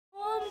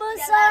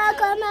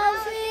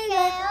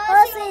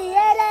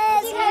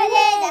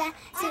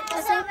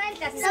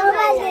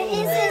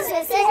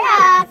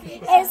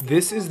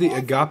This is the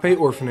Agape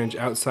Orphanage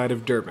outside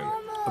of Durban,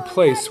 a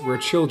place where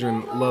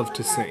children love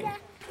to sing.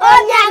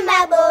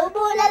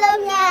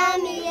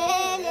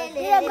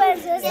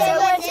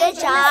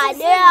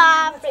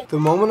 The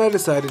moment I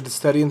decided to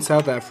study in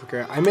South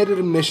Africa, I made it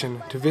a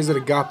mission to visit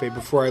Agape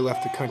before I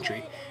left the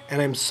country, and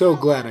I'm so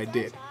glad I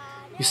did.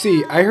 You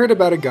see, I heard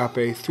about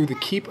Agape through the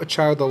Keep a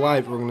Child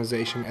Alive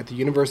organization at the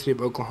University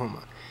of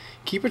Oklahoma.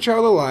 Keep a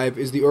Child Alive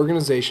is the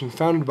organization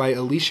founded by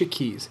Alicia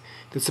Keys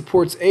that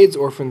supports AIDS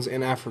orphans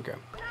in Africa.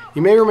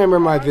 You may remember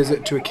my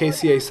visit to a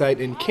KCA site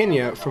in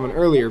Kenya from an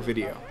earlier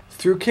video.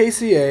 Through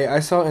KCA,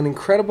 I saw an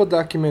incredible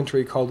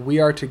documentary called We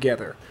Are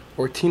Together,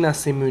 or Tina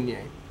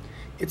Simunye.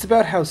 It's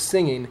about how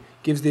singing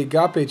gives the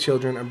Agape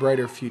children a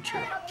brighter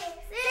future.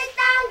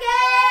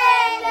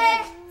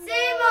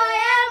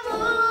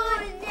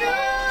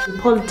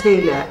 Paul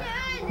Taylor,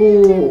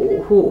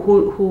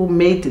 who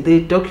made the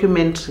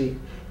documentary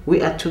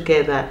We Are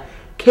Together,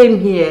 came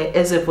here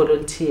as a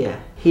volunteer.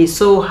 He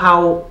saw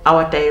how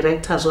our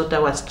director Zota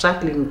was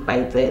struggling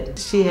by then.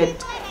 She had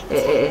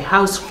a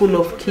house full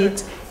of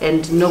kids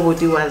and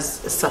nobody was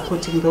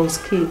supporting those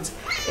kids.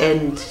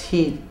 And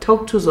he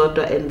talked to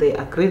Zota and they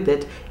agreed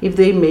that if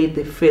they made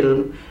the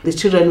film, the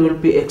children will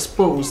be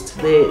exposed.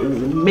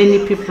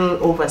 Many people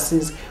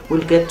overseas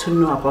will get to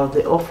know about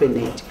the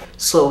orphanage,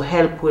 so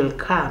help will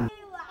come.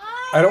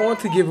 I don't want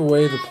to give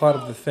away the plot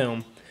of the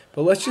film,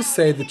 but let's just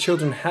say the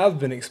children have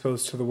been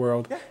exposed to the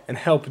world and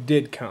help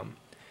did come.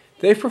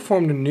 They've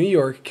performed in New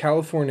York,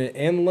 California,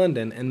 and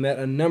London and met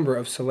a number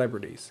of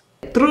celebrities.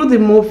 Through the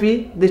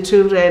movie, the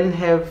children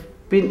have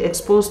been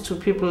exposed to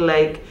people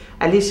like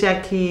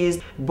Alicia Keys,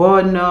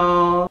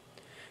 Bono.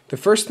 The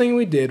first thing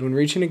we did when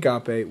reaching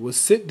Agape was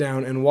sit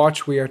down and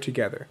watch We Are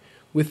Together,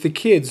 with the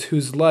kids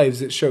whose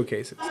lives it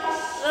showcases.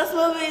 This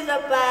movie is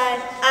about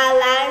our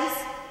lives,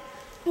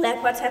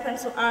 like what happened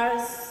to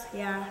us,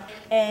 yeah.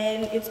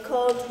 And it's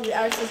called We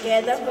Are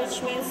Together,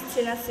 which means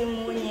Tina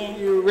Simunye.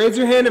 You raise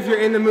your hand if you're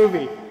in the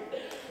movie.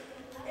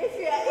 If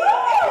you're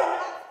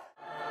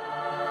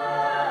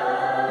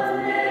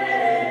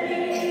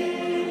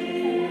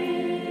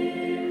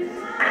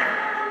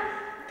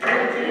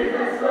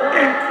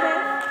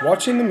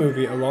Watching the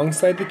movie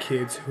alongside the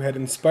kids who had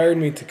inspired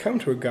me to come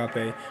to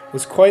Agape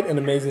was quite an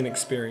amazing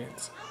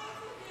experience.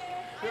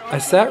 I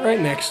sat right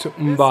next to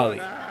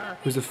Mbali,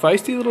 who's a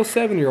feisty little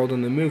 7-year-old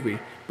in the movie,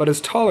 but is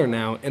taller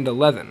now and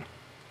 11.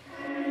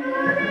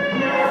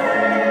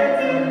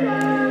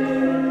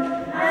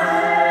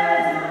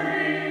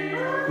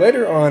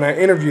 Later on, I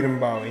interviewed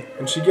Mbali,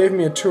 and she gave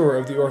me a tour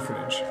of the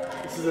orphanage.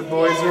 This is a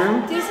boys'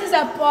 room? This is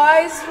a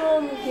boys'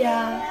 room,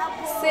 yeah.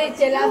 Say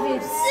Tel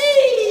Aviv.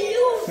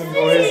 The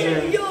boys'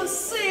 room. You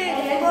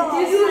sing.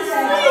 This is a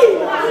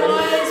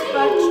boys'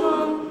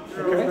 bathroom.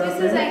 Okay. This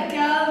is a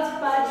girls'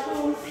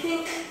 bathroom.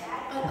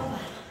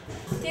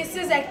 This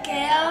is a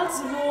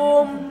girls'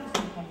 room.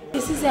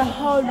 This is a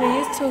hall we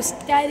used to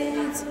study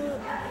into.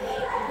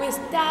 We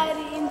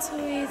study into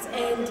it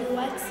and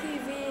watch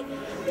TV,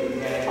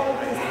 all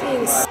these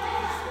things.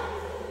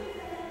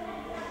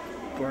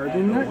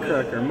 Barbie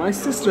Nutcracker. My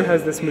sister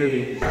has this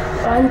movie.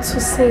 I want to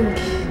sing.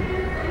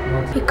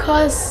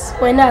 Because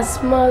when I was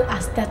small, I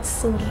started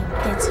singing.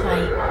 That's why.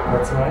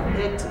 That's why?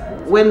 That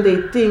when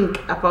they think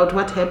about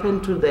what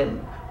happened to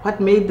them, what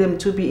made them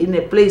to be in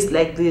a place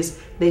like this,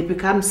 they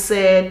become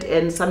sad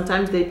and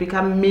sometimes they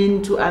become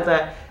mean to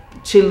other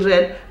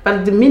children.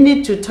 But the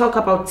minute you talk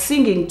about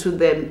singing to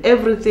them,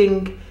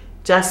 everything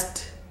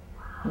just,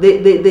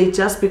 they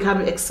just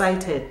become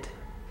excited.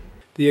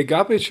 The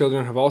Agape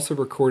children have also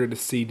recorded a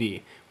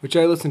CD, which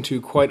I listen to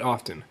quite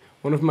often.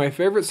 One of my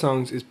favorite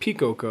songs is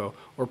Pikoko,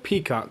 or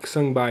Peacock,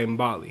 sung by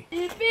Mbali.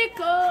 We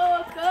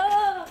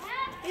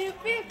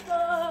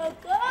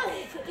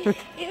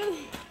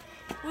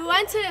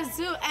went to the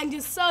zoo and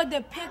you saw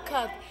the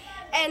peacock,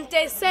 and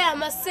they say I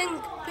must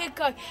sing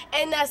peacock,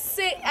 and I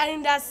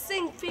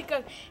sing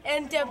peacock,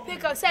 and the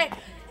peacock say,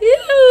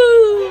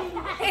 "You."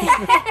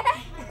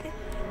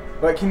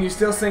 But can you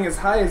still sing as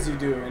high as you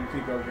do in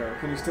Pikoko?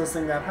 Can you still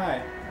sing that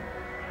high?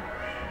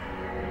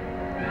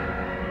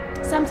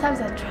 Sometimes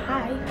I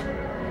try.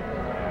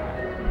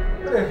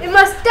 It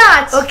must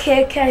start.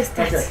 Okay, I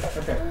start.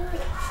 Okay.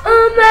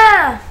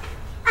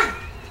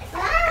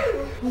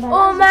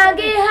 Uma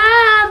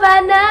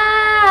ngihamba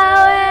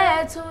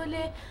nawe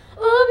thuli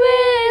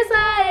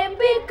ubiza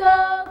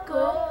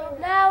impikoko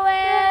nawe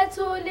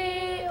thuli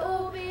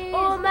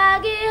uma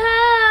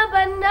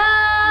ngihamba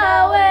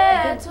nawe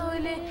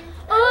thuli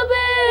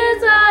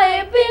ubiza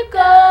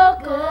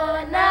impikoko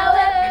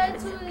nawe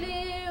thuli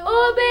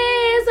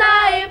ubiza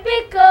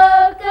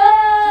impikoko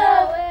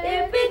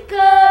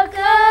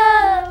impikoko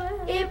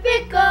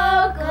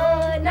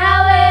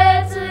nawe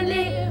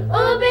thuli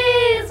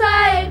ubiza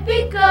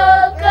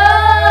impikoko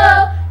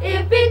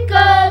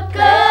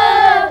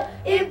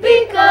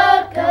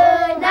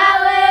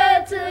nawe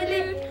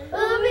thuli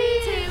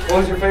ubiza. What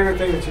was your favorite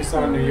thing that you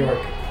saw in New York?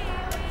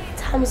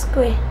 Times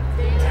Square.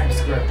 Times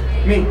Square.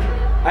 Me.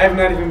 I have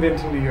not even been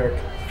to New York.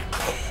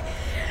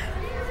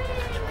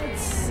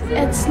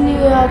 It's New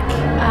York.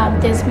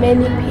 There's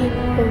many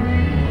people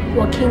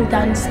walking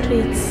down the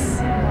streets,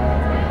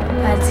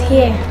 but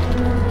here,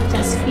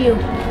 just few.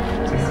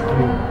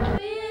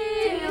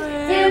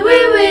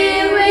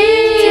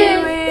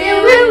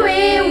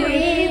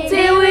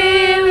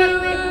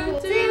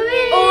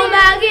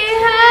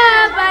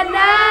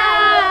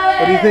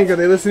 What do you think? Are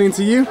they listening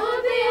to you?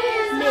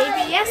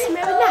 Maybe yes,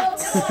 maybe not.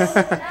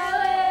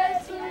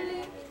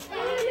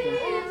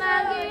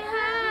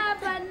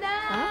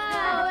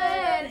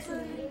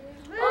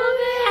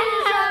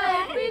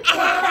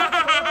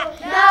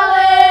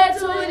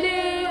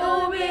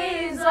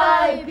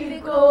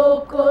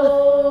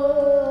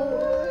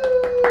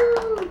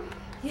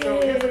 So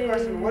here's a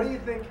question. What do you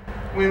think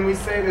when we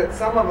say that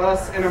some of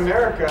us in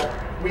America,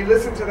 we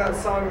listen to that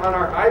song on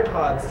our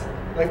iPods,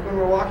 like when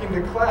we're walking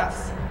to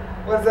class?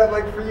 What's that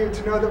like for you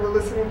to know that we're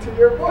listening to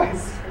your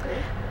voice?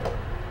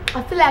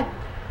 I feel like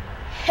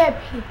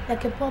happy,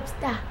 like a pop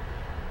star.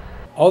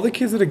 All the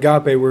kids at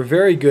Agape were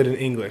very good in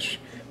English,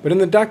 but in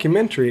the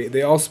documentary,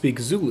 they all speak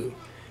Zulu.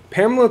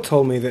 Pamela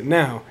told me that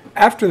now,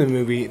 after the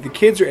movie, the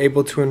kids are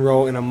able to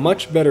enroll in a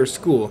much better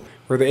school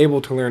where they're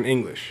able to learn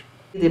English.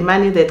 The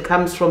money that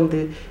comes from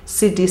the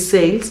CD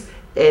sales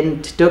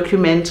and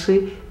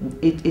documentary,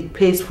 it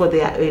pays for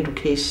their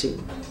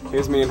education.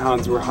 Here's me and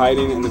Hans. We're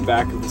hiding in the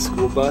back of the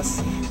school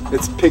bus.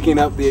 It's picking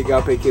up the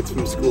Agape kids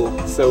from school.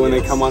 So when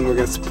they come on, we're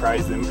going to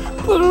surprise them.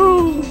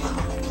 Boom!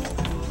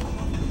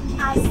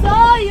 I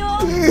saw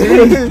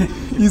you!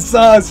 You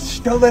saw us. Shh,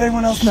 don't let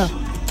anyone else know.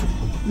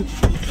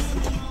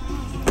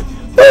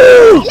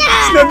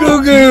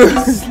 Snagoo!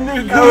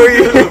 How are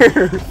you?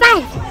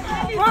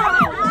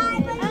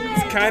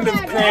 It's kind of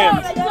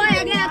cramped. I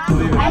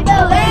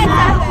know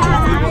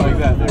Like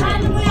that.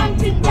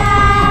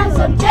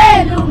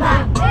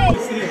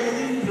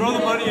 Throw the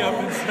money up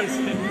and start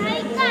singing.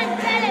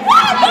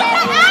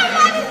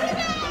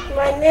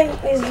 My name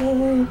is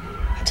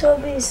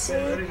Toby C.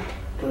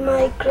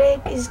 My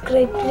grade is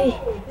grade 3.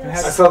 I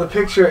saw the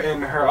picture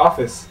in her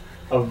office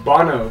of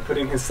Bono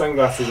putting his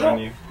sunglasses on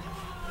you.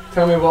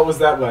 Tell me, what was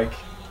that like?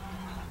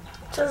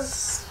 It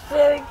was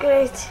very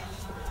great.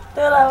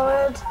 Then I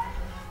wear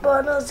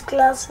Bono's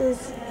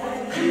glasses.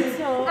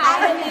 I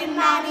don't need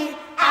money,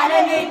 I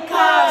don't need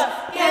cars,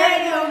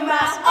 get you my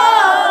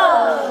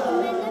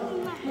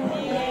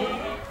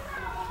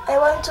I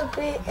want to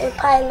be a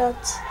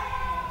pilot,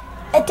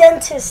 a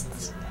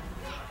dentist.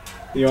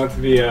 You want to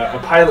be a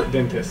pilot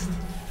dentist?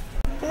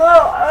 No,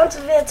 I want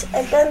to be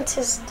a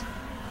dentist.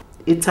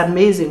 It's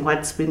amazing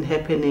what's been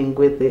happening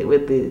with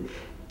the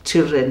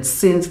children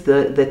since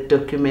the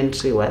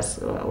documentary was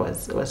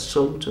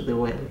shown to the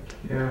world.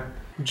 Yeah.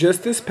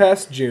 Just this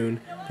past June,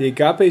 the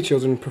Agape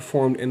children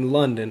performed in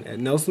London at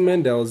Nelson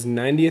Mandela's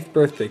 90th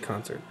birthday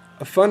concert,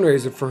 a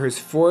fundraiser for his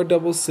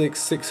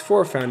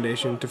 46664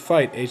 Foundation to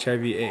fight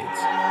HIV/AIDS.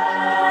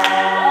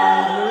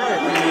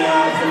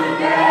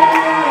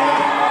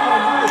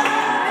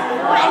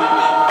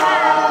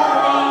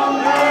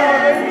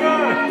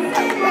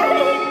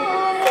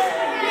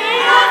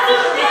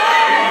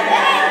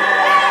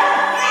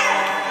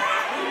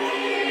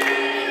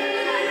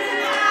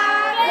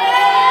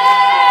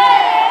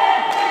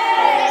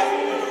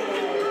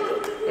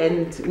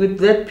 And with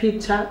that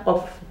picture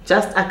of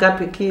just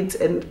Agape kids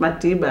and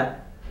Madiba.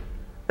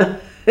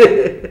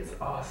 It's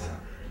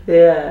awesome.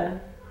 Yeah.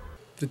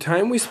 The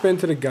time we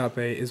spent at Agape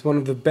is one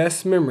of the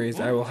best memories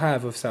I will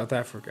have of South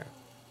Africa.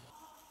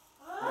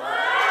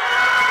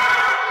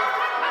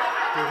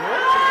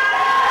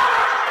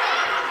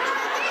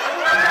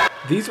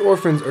 These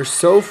orphans are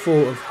so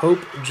full of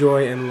hope,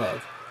 joy, and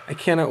love. I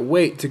cannot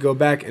wait to go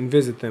back and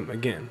visit them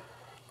again.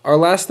 Our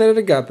last night at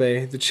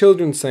Agape, the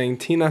children sang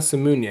Tina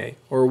Simunye,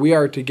 or We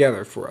Are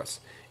Together, for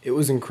us. It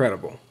was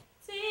incredible.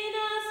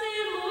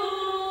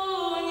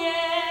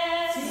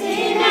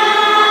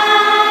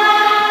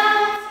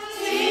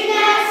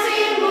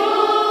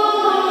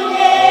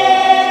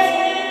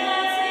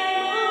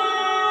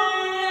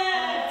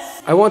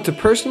 I want to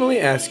personally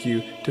ask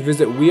you to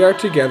visit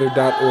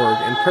wearetogether.org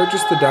and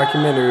purchase the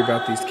documentary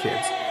about these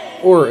kids,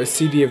 or a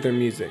CD of their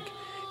music.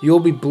 You will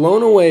be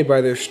blown away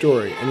by their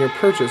story, and your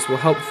purchase will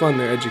help fund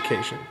their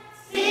education.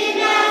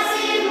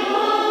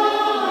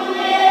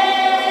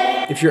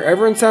 If you're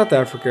ever in South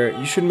Africa,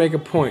 you should make a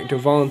point to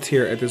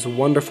volunteer at this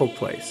wonderful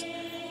place.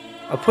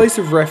 A place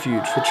of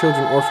refuge for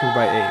children orphaned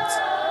by AIDS.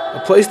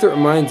 A place that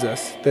reminds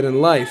us that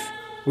in life,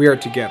 we are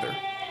together.